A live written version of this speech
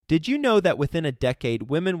Did you know that within a decade,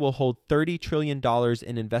 women will hold $30 trillion in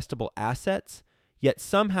investable assets? Yet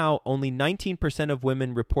somehow only 19% of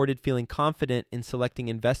women reported feeling confident in selecting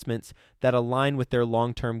investments that align with their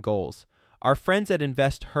long-term goals. Our friends at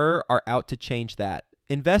Invest Her are out to change that.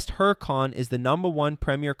 Invest Her Con is the #1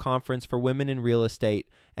 premier conference for women in real estate,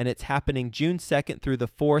 and it's happening June 2nd through the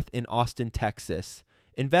 4th in Austin, Texas.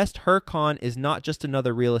 Invest Her Con is not just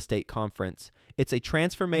another real estate conference. It's a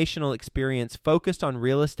transformational experience focused on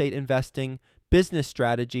real estate investing, business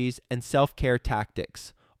strategies, and self-care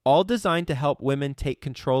tactics, all designed to help women take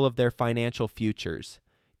control of their financial futures.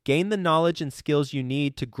 Gain the knowledge and skills you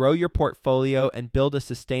need to grow your portfolio and build a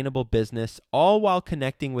sustainable business, all while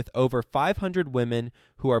connecting with over 500 women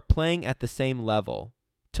who are playing at the same level.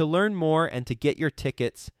 To learn more and to get your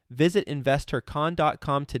tickets, visit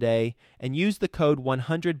investhercon.com today and use the code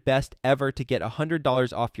 100BESTEVER to get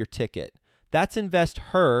 $100 off your ticket. That's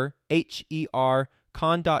InvestHer, H-E-R,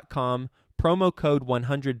 con.com, promo code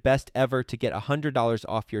 100BESTEVER to get $100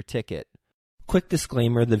 off your ticket. Quick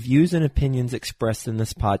disclaimer, the views and opinions expressed in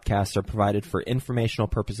this podcast are provided for informational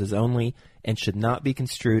purposes only and should not be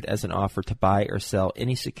construed as an offer to buy or sell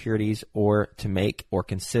any securities or to make or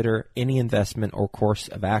consider any investment or course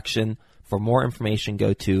of action. For more information,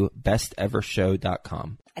 go to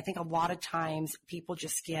bestevershow.com. I think a lot of times people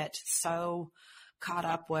just get so caught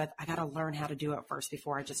up with, I got to learn how to do it first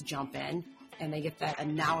before I just jump in. And they get that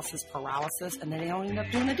analysis paralysis, and then they don't end up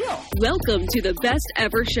doing the deal. Welcome to the Best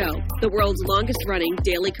Ever Show, the world's longest-running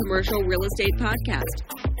daily commercial real estate podcast.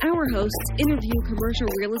 Our hosts interview commercial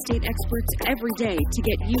real estate experts every day to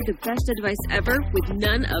get you the best advice ever with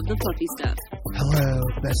none of the fluffy stuff. Hello,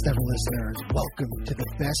 Best Ever listeners. Welcome to the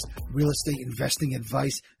Best Real Estate Investing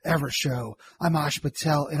Advice Ever Show. I'm Ash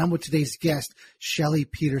Patel, and I'm with today's guest, Shelley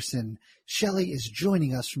Peterson. Shelley is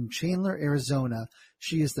joining us from Chandler, Arizona.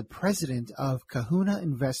 She is the president of Kahuna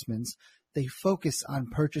Investments. They focus on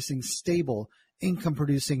purchasing stable,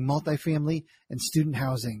 income-producing multifamily and student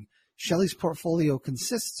housing. Shelley's portfolio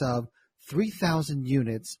consists of 3,000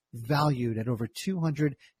 units valued at over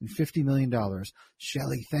 $250 million.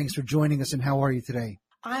 Shelley, thanks for joining us, and how are you today?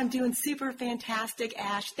 I'm doing super fantastic,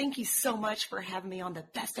 Ash. Thank you so much for having me on the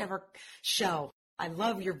Best Ever Show. I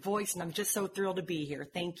love your voice, and I'm just so thrilled to be here.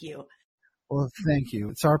 Thank you. Well, thank you.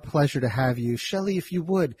 It's our pleasure to have you. Shelley, if you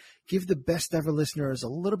would, give the Best Ever listeners a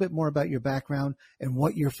little bit more about your background and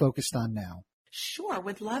what you're focused on now. Sure,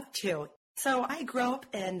 would love to. So I grew up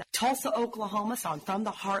in Tulsa, Oklahoma, so I'm from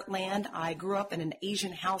the heartland. I grew up in an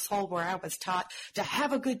Asian household where I was taught to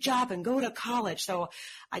have a good job and go to college. So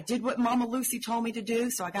I did what Mama Lucy told me to do.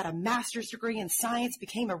 So I got a master's degree in science,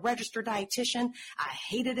 became a registered dietitian. I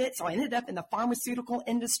hated it, so I ended up in the pharmaceutical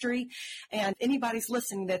industry. And anybody's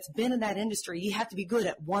listening that's been in that industry, you have to be good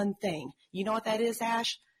at one thing. You know what that is,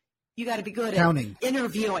 Ash? You got to be good at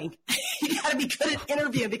interviewing. You got to be good at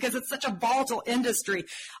interviewing because it's such a volatile industry.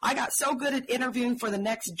 I got so good at interviewing for the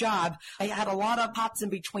next job. I had a lot of hops in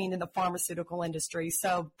between in the pharmaceutical industry.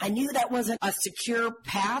 So I knew that wasn't a secure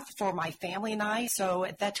path for my family and I. So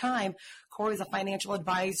at that time, Corey was a financial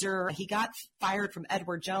advisor. He got fired from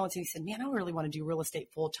Edward Jones, and he said, man, I really want to do real estate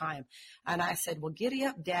full time. And I said, well, giddy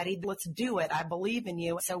up, Daddy. Let's do it. I believe in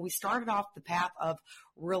you. So we started off the path of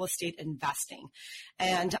real estate investing.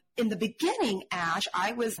 And in the beginning, Ash,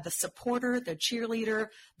 I was the supporter, the cheerleader,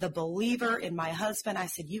 the believer in my husband. I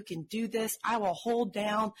said, you can do this. I will hold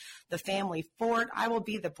down the family fort. I will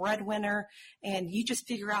be the breadwinner. And you just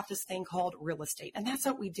figure out this thing called real estate. And that's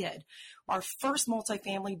what we did. Our first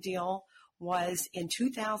multifamily deal was in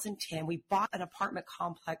 2010. We bought an apartment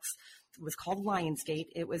complex. It was called Lionsgate.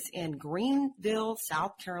 It was in Greenville,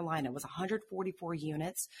 South Carolina. It was 144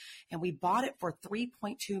 units, and we bought it for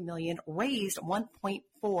 $3.2 million, raised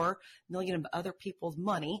 $1.4 million of other people's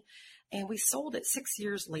money, and we sold it 6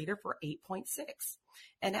 years later for $8.6.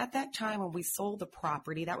 And at that time when we sold the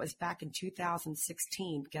property, that was back in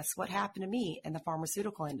 2016, guess what happened to me in the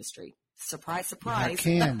pharmaceutical industry? Surprise, surprise.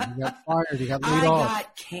 You got canned. You got fired. You got laid off. I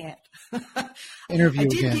got canned. Interview I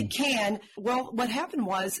did again. get canned. Well, what happened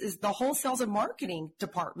is the whole sales and marketing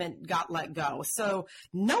department got let go. So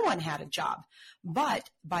no one had a job.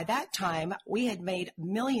 But by that time, we had made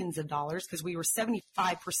millions of dollars because we were 75%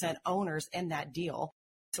 owners in that deal.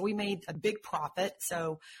 So we made a big profit.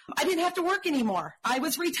 So I didn't have to work anymore. I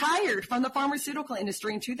was retired from the pharmaceutical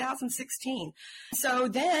industry in 2016. So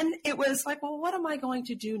then it was like, well, what am I going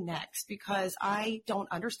to do next? Because I don't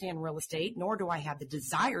understand real estate, nor do I have the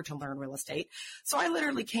desire to learn real estate. So I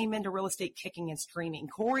literally came into real estate kicking and screaming.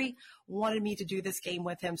 Corey wanted me to do this game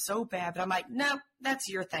with him so bad, but I'm like, no, that's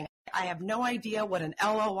your thing. I have no idea what an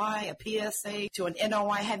LOI, a PSA to an NOI.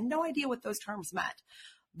 I had no idea what those terms meant.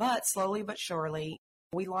 But slowly but surely,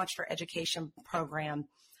 we launched our education program,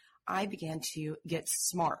 I began to get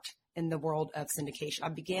smart in the world of syndication. I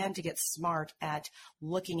began to get smart at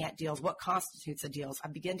looking at deals, what constitutes a deal. I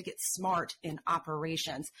began to get smart in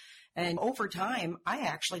operations. And over time, I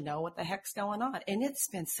actually know what the heck's going on. And it's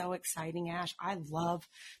been so exciting, Ash. I love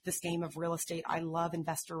this game of real estate. I love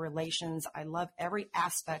investor relations. I love every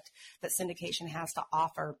aspect that syndication has to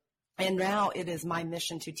offer. And now it is my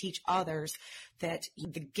mission to teach others that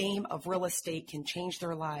the game of real estate can change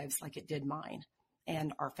their lives like it did mine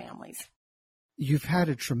and our families. You've had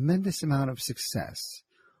a tremendous amount of success.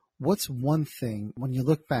 What's one thing, when you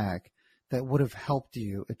look back, that would have helped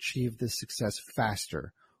you achieve this success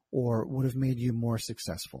faster or would have made you more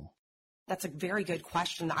successful? That's a very good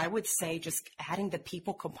question. I would say just adding the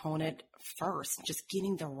people component first, just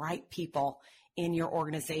getting the right people in your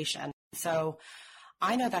organization. So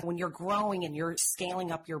I know that when you're growing and you're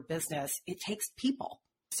scaling up your business, it takes people.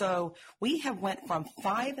 So we have went from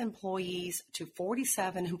 5 employees to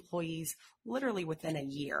 47 employees literally within a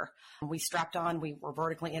year. We strapped on, we were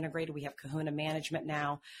vertically integrated. We have Kahuna management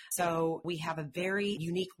now. So we have a very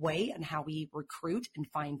unique way in how we recruit and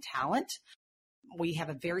find talent. We have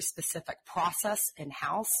a very specific process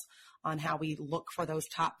in-house on how we look for those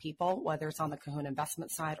top people, whether it's on the Kahuna investment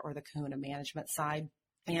side or the Kahuna management side.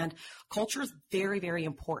 And culture is very, very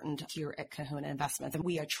important here at Kahuna Investments. And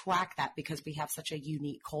we attract that because we have such a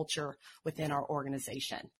unique culture within our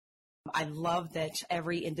organization. I love that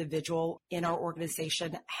every individual in our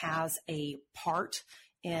organization has a part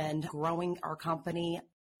in growing our company.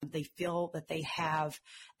 They feel that they have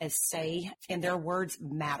a say and their words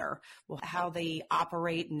matter. Well, how they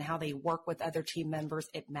operate and how they work with other team members,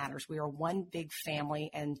 it matters. We are one big family,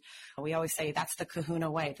 and we always say that's the Kahuna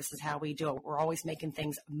way. This is how we do it. We're always making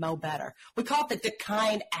things mo better. We call it the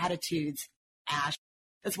kind attitudes, Ash.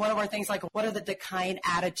 It's one of our things, like, what are the kind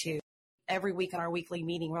attitudes? Every week in our weekly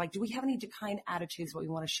meeting, we're like, do we have any kind attitudes that we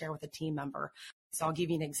want to share with a team member? So I'll give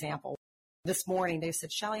you an example. This morning, they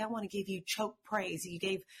said, Shelley, I want to give you choke praise. You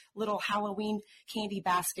gave little Halloween candy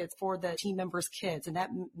baskets for the team members' kids, and that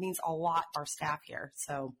means a lot to our staff here.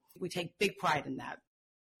 So we take big pride in that.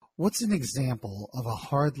 What's an example of a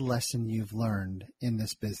hard lesson you've learned in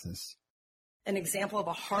this business? An example of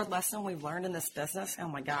a hard lesson we've learned in this business? Oh,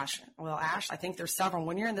 my gosh. Well, Ash, I think there's several.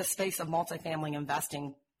 When you're in the space of multifamily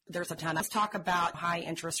investing, there's a ton. Let's talk about high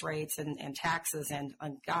interest rates and taxes and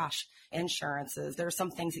gosh, insurances. There are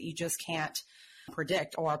some things that you just can't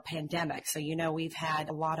predict, or a pandemic. So, we've had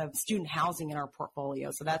a lot of student housing in our portfolio.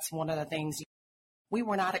 So that's one of the things we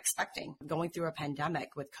were not expecting, going through a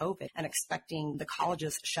pandemic with COVID and expecting the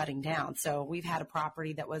colleges shutting down. So we've had a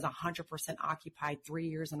property that was 100% occupied 3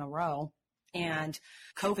 years in a row, and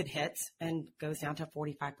COVID hits and goes down to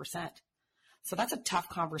 45%. So that's a tough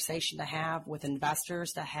conversation to have with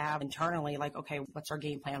investors, to have internally, like, okay, what's our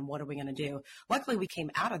game plan? What are we going to do? Luckily, we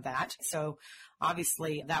came out of that. So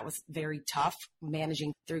obviously that was very tough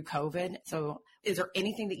managing through COVID. So is there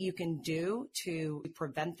anything that you can do to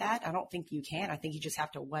prevent that? I don't think you can. I think you just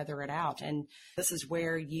have to weather it out. And this is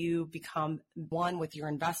where you become one with your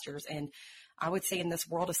investors. And I would say in this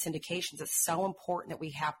world of syndications, it's so important that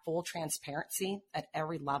we have full transparency at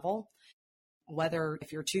every level. Whether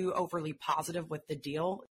if you're too overly positive with the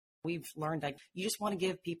deal, we've learned that you just want to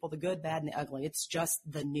give people the good, bad, and the ugly. It's just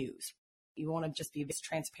the news. You want to just be as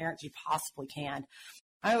transparent as you possibly can.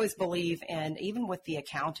 I always believe in, even with the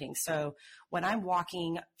accounting. So when I'm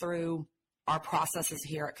walking through our processes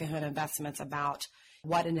here at Kahuna Investments about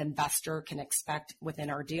what an investor can expect within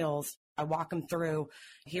our deals, I walk them through,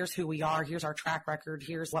 here's who we are, here's our track record,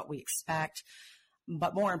 here's what we expect.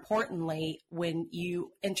 But more importantly, when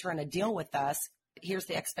you enter in a deal with us, here's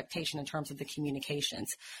the expectation in terms of the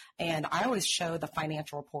communications. And I always show the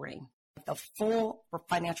financial reporting, the full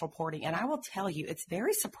financial reporting. And I will tell you, it's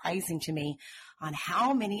very surprising to me on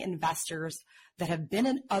how many investors that have been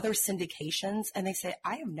in other syndications, and they say,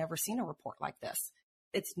 I have never seen a report like this.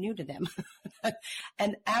 It's new to them.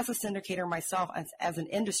 And as a syndicator myself, as an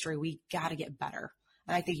industry, we got to get better.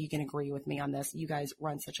 And I think you can agree with me on this. You guys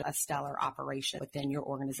run such a stellar operation within your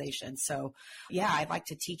organization. So yeah, I'd like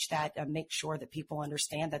to teach that and make sure that people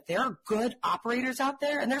understand that there are good operators out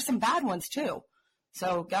there, and there's some bad ones too.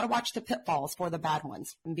 So got to watch the pitfalls for the bad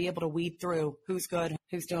ones and be able to weed through who's good,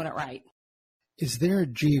 who's doing it right. Is there a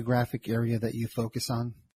geographic area that you focus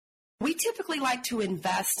on? We typically like to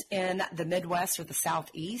invest in the Midwest or the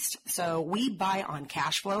Southeast. So we buy on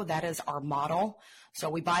cash flow. That is our model. So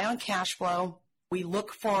we buy on cash flow. We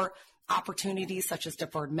look for opportunities such as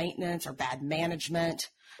deferred maintenance or bad management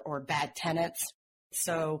or bad tenants.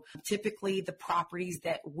 So typically the properties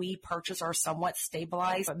that we purchase are somewhat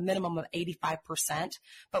stabilized, a minimum of 85%,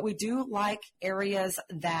 but we do like areas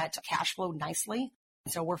that cash flow nicely.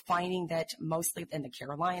 So we're finding that mostly in the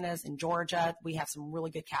Carolinas and Georgia, we have some really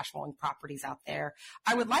good cash flowing properties out there.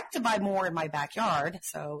 I would like to buy more in my backyard.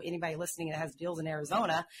 So anybody listening that has deals in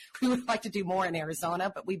Arizona, we would like to do more in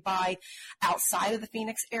Arizona, but we buy outside of the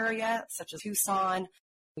Phoenix area, such as Tucson.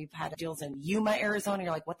 We've had deals in Yuma, Arizona.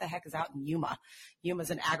 You're like, what the heck is out in Yuma? Yuma's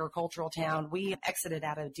an agricultural town. We exited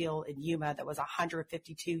out of a deal in Yuma that was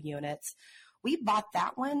 152 units. We bought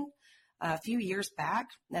that one a few years back,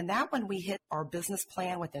 and that one we hit our business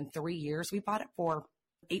plan within 3 years. We bought it for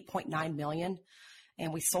 $8.9 million,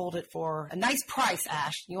 and we sold it for a nice price,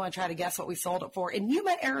 Ash. You want to try to guess what we sold it for? In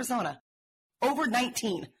Yuma, Arizona, over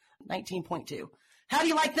 19.2. How do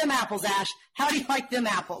you like them apples, Ash? How do you like them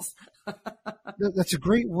apples? That's a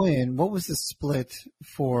great win. What was the split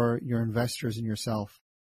for your investors and yourself?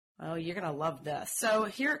 Oh, you're going to love this. So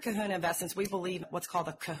here at Kahuna Investments, we believe what's called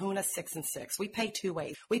a Kahuna 6 and 6. We pay two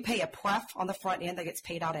ways. We pay a pref on the front end that gets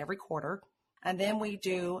paid out every quarter, and then we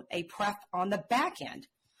do a pref on the back end.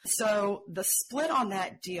 So the split on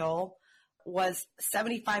that deal was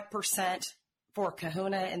 75% for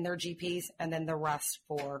Kahuna and their GPs, and then the rest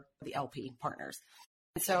for the LP partners.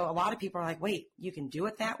 And so a lot of people are like, wait, you can do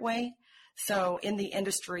it that way? So in the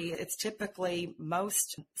industry, it's typically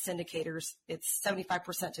most syndicators, it's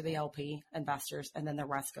 75% to the LP investors, and then the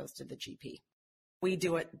rest goes to the GP. We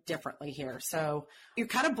do it differently here. So it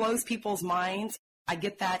kind of blows people's minds. I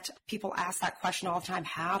get that people ask that question all the time.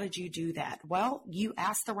 How did you do that? Well, you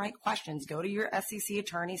ask the right questions. Go to your SEC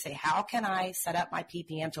attorney, say, how can I set up my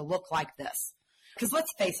PPM to look like this? Because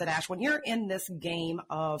let's face it, Ash, when you're in this game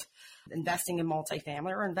of investing in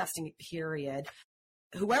multifamily or investing period,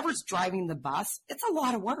 whoever's driving the bus, it's a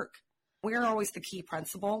lot of work. We're always the key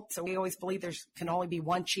principal. So we always believe there can only be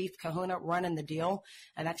one chief Kahuna running the deal.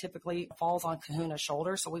 And that typically falls on Kahuna's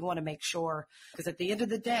shoulders. So we want to make sure, because at the end of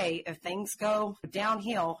the day, if things go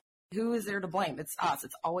downhill, who is there to blame? It's us.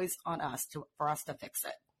 It's always on us for us to fix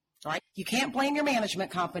it. Right? You can't blame your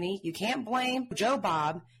management company. You can't blame Joe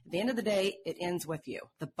Bob. At the end of the day, it ends with you.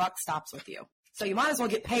 The buck stops with you. So you might as well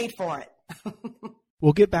get paid for it.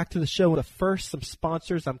 We'll get back to the show, but first, some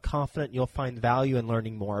sponsors I'm confident you'll find value in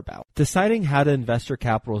learning more about. Deciding how to invest your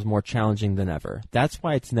capital is more challenging than ever. That's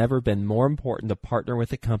why it's never been more important to partner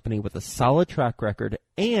with a company with a solid track record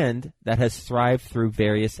and that has thrived through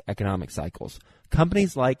various economic cycles.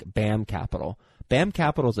 Companies like BAM Capital. BAM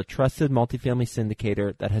Capital is a trusted multifamily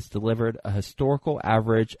syndicator that has delivered a historical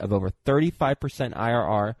average of over 35%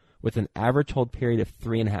 IRR with an average hold period of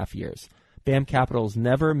 3.5 years. BAM Capital has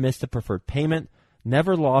never missed a preferred payment,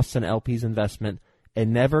 never lost an LP's investment,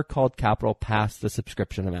 and never called capital past the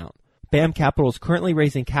subscription amount. BAM Capital is currently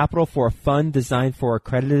raising capital for a fund designed for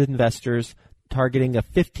accredited investors, targeting a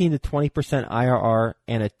 15 to 20% IRR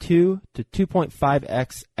and a 2 to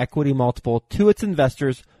 2.5x equity multiple to its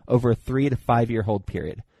investors over a 3 to 5 year hold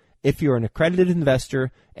period. If you're an accredited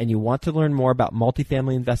investor and you want to learn more about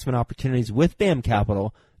multifamily investment opportunities with BAM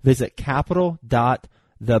Capital, visit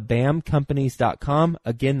capital.thebamcompanies.com.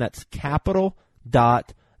 Again, that's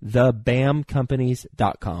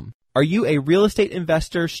capital.thebamcompanies.com. Are you a real estate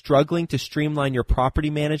investor struggling to streamline your property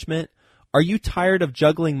management? Are you tired of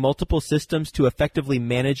juggling multiple systems to effectively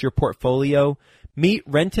manage your portfolio? Meet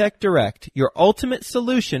Rentec Direct, your ultimate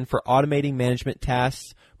solution for automating management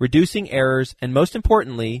tasks, reducing errors, and most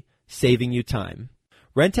importantly, saving you time.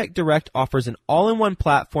 Rentec Direct offers an all-in-one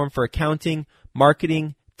platform for accounting,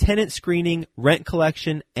 marketing, tenant screening, rent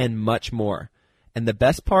collection, and much more. And the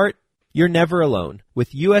best part? You're never alone.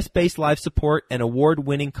 With U.S.-based live support and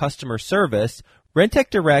award-winning customer service, Rentec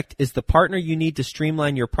Direct is the partner you need to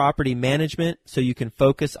streamline your property management so you can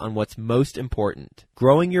focus on what's most important,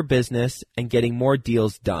 growing your business and getting more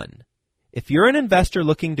deals done. If you're an investor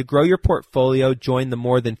looking to grow your portfolio, join the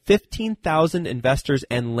more than 15,000 investors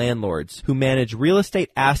and landlords who manage real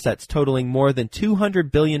estate assets totaling more than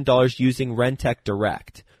 $200 billion using Rentec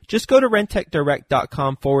Direct. Just go to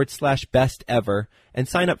rentecdirect.com/best ever and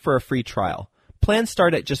sign up for a free trial. Plans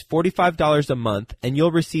start at just $45 a month, and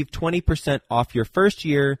you'll receive 20% off your first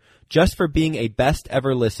year just for being a best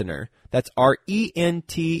ever listener. That's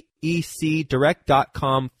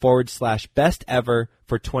rentecdirect.com/best ever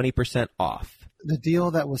for 20% off. The deal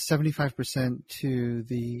that was 75% to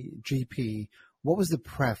the GP, what was the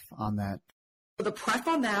pref on that? The pref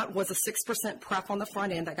on that was a 6% pref on the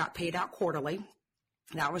front end that got paid out quarterly.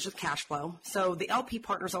 That was just cash flow. So the LP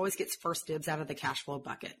partners always gets first dibs out of the cash flow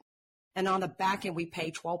bucket. And on the back end, we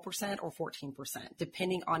pay 12% or 14%,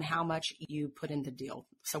 depending on how much you put in the deal.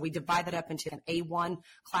 So we divide that up into an A1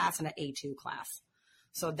 class and an A2 class.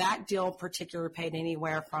 So that deal in particular paid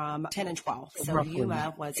anywhere from 10 and 12. So Roughly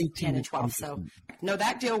Yuma was 10 and 12. So no,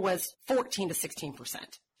 that deal was 14 to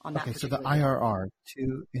 16% on that. Okay, so the particular deal. IRR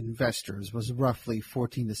to investors was roughly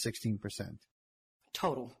 14 to 16%.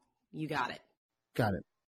 Total. You got it. Got it.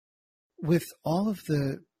 With all of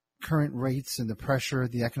the current rates and the pressure,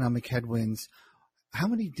 the economic headwinds, how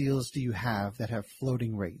many deals do you have that have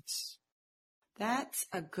floating rates? That's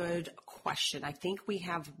a good question. I think we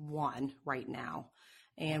have one right now,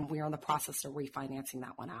 and we're in the process of refinancing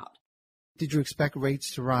that one out. Did you expect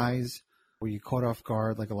rates to rise? Were you caught off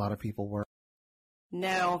guard like a lot of people were?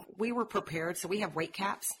 No, we were prepared. So we have rate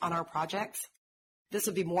caps on our projects. This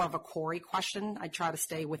would be more of a Corey question. I try to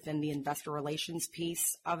stay within the investor relations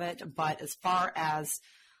piece of it. But as far as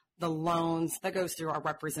the loans, that goes through our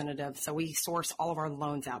representative. So we source all of our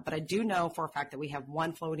loans out. But I do know for a fact that we have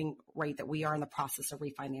one floating rate that we are in the process of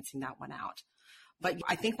refinancing that one out. But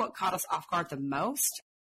I think what caught us off guard the most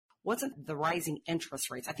wasn't the rising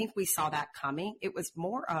interest rates. I think we saw that coming. It was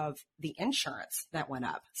more of the insurance that went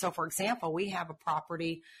up. So for example, we have a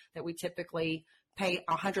property that we typically pay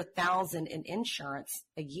 $100,000 in insurance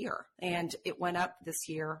a year, and it went up this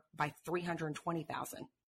year by $320,000.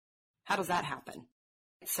 How does that happen?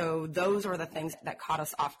 So those are the things that caught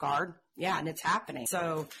us off guard. Yeah, and it's happening.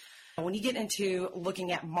 So when you get into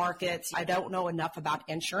looking at markets, I don't know enough about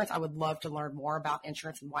insurance. I would love to learn more about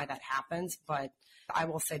insurance and why that happens, but I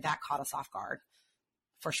will say that caught us off guard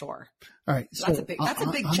for sure. All right. So that's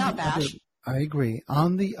a big jump, Ash. I agree.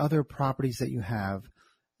 On the other properties that you have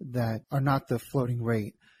that are not the floating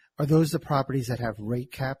rate, are those the properties that have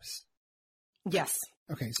rate caps? Yes.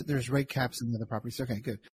 Okay, so there's rate caps in the other properties. Okay,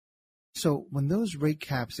 good. So when those rate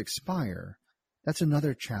caps expire, that's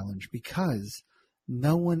another challenge because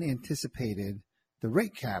no one anticipated the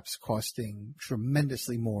rate caps costing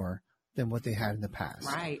tremendously more than what they had in the past.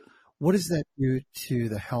 Right. What does that do to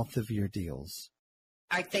the health of your deals?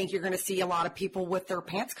 I think you're going to see a lot of people with their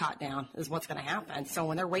pants caught down is what's going to happen. So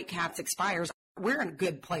when their rate caps expires, we're in a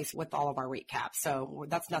good place with all of our rate caps. So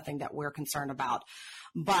that's nothing that we're concerned about.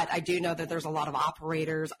 But I do know that there's a lot of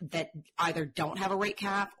operators that either don't have a rate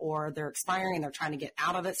cap or they're expiring and they're trying to get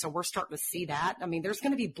out of it. So we're starting to see that. I mean, there's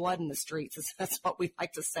going to be blood in the streets. That's what we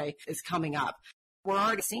like to say is coming up. We're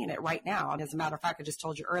already seeing it right now. And as a matter of fact, I just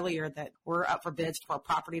told you earlier that we're up for bids for a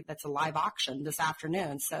property that's a live auction this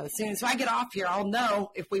afternoon. So as soon as I get off here, I'll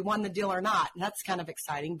know if we won the deal or not. And that's kind of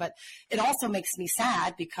exciting. But it also makes me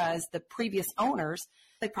sad because the previous owners,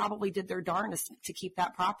 they probably did their darndest to keep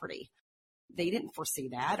that property. They didn't foresee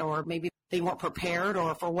that, or maybe they weren't prepared,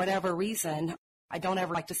 or for whatever reason. I don't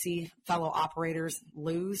ever like to see fellow operators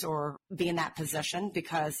lose or be in that position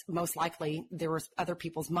because most likely there was other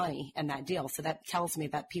people's money in that deal. So that tells me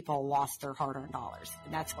that people lost their hard-earned dollars.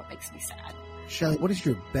 And that's what makes me sad. Shelley, what is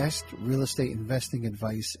your best real estate investing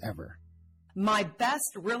advice ever? My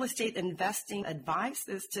best real estate investing advice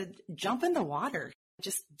is to jump in the water.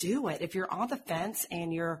 Just do it. If you're on the fence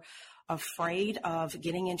and you're afraid of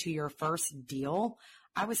getting into your first deal,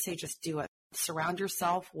 I would say just do it. Surround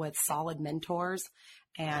yourself with solid mentors.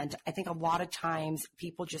 And I think a lot of times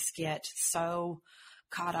people just get so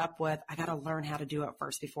caught up with, I got to learn how to do it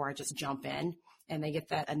first before I just jump in. And they get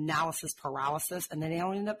that analysis paralysis and then they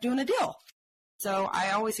don't end up doing a deal. So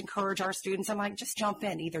I always encourage our students, I'm like, just jump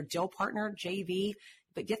in, either deal partner, JV,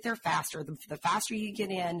 but get there faster. The faster you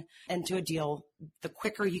get into a deal, the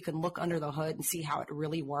quicker you can look under the hood and see how it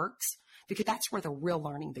really works, because that's where the real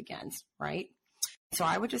learning begins, right? So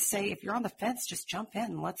I would just say, if you're on the fence, just jump in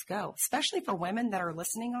and let's go, especially for women that are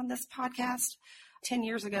listening on this podcast. 10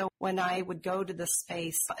 years ago, when I would go to this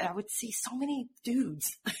space, I would see so many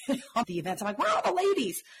dudes on the events. I'm like, where are all the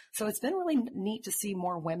ladies? So it's been really neat to see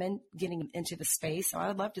more women getting into the space. So I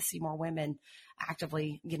would love to see more women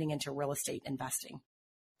actively getting into real estate investing.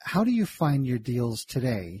 How do you find your deals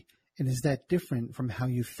today? And is that different from how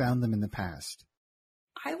you found them in the past?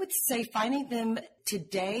 I would say finding them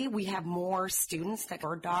today, we have more students that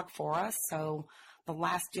bird dog for us. So the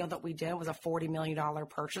last deal that we did was a $40 million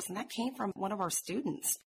purchase, and that came from one of our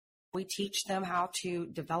students. We teach them how to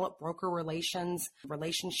develop broker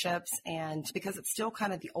relationships, and because it's still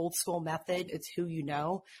kind of the old school method, it's who you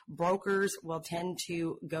know. Brokers will tend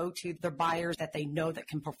to go to the buyers that they know that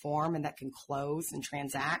can perform and that can close and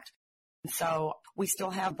transact. So we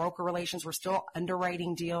still have broker relations. We're still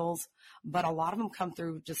underwriting deals, but a lot of them come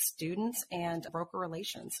through just students and broker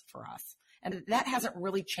relations for us. And that hasn't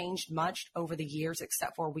really changed much over the years,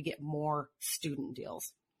 except for we get more student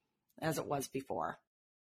deals as it was before.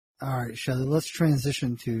 All right, Shelley, let's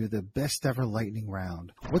transition to the best ever lightning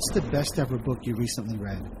round. What's the best ever book you recently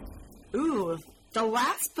read? Ooh, The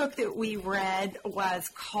last book that we read was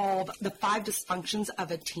called The 5 Dysfunctions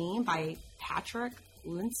of a Team by Patrick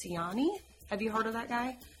Lenciani. Have you heard of that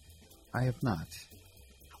guy? I have not.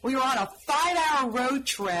 We were on a 5-hour road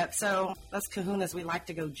trip, so us kahunas, we like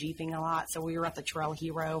to go jeeping a lot. So we were at the Trail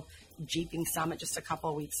Hero Jeeping Summit just a couple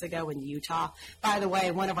of weeks ago in Utah. By the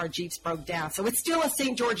way, one of our Jeeps broke down, so it's still in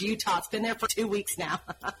St. George, Utah. It's been there for 2 weeks now.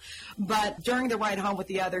 But during the ride home with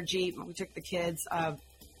the other Jeep, we took the kids.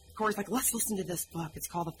 Corey's like, let's listen to this book. It's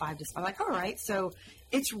called The 5 Dysfunctions. I'm like, all right. So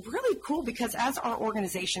it's really cool because as our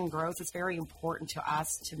organization grows, it's very important to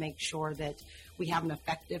us to make sure that we have an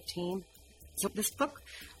effective team. So this book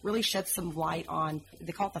really sheds some light on,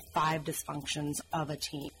 they call it the 5 dysfunctions of a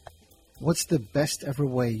team. What's the best ever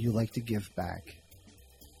way you like to give back?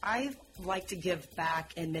 I like to give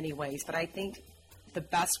back in many ways, but I think the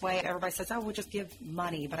best way, everybody says, oh, we'll just give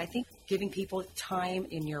money. But I think giving people time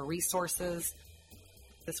in your resources.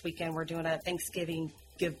 This weekend we're doing a Thanksgiving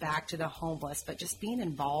give back to the homeless, but just being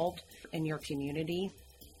involved in your community.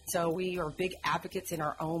 So we are big advocates in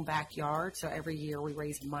our own backyard. So every year we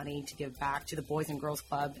raise money to give back to the Boys and Girls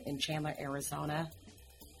Club in Chandler, Arizona.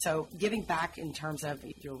 So giving back in terms of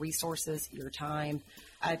your resources, your time,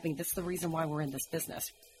 I think that's the reason why we're in this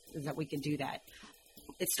business, is that we can do that.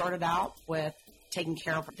 It started out with taking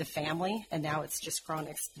care of the family, and now it's just grown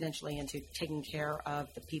exponentially into taking care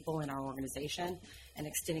of the people in our organization and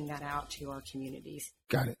extending that out to our communities.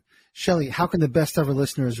 Got it. Shelley, how can the best ever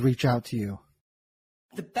listeners reach out to you?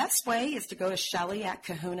 The best way is to go to Shelley at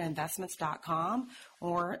kahunainvestments.com,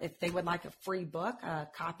 or if they would like a free book,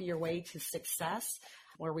 Copy Your Way to Success,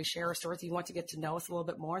 where we share our stories. If you want to get to know us a little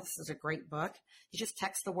bit more, this is a great book. You just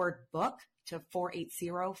text the word book to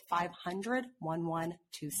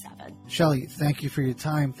 480-500-1127. Shelley, thank you for your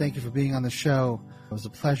time. Thank you for being on the show. It was a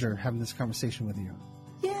pleasure having this conversation with you.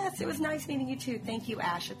 Yes, it was nice meeting you too. Thank you,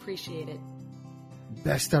 Ash. Appreciate it.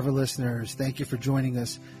 Best ever listeners, thank you for joining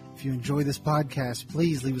us. If you enjoy this podcast,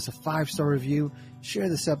 please leave us a 5-star review. Share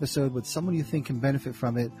this episode with someone you think can benefit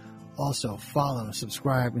from it. Also, follow,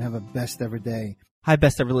 subscribe, and have a best ever day. Hi,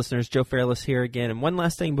 best ever listeners. Joe Fairless here again. And one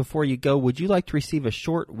last thing before you go, would you like to receive a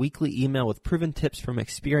short weekly email with proven tips from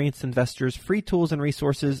experienced investors, free tools and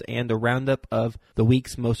resources, and a roundup of the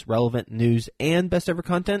week's most relevant news and best ever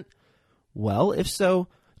content? Well, if so,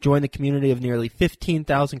 join the community of nearly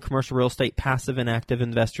 15,000 commercial real estate passive and active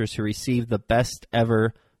investors who receive the best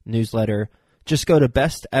ever newsletter. Just go to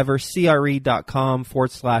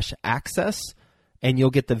bestevercre.com/access and you'll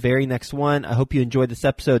get the very next one. I hope you enjoyed this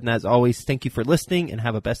episode. And as always, thank you for listening and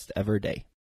have a best ever day.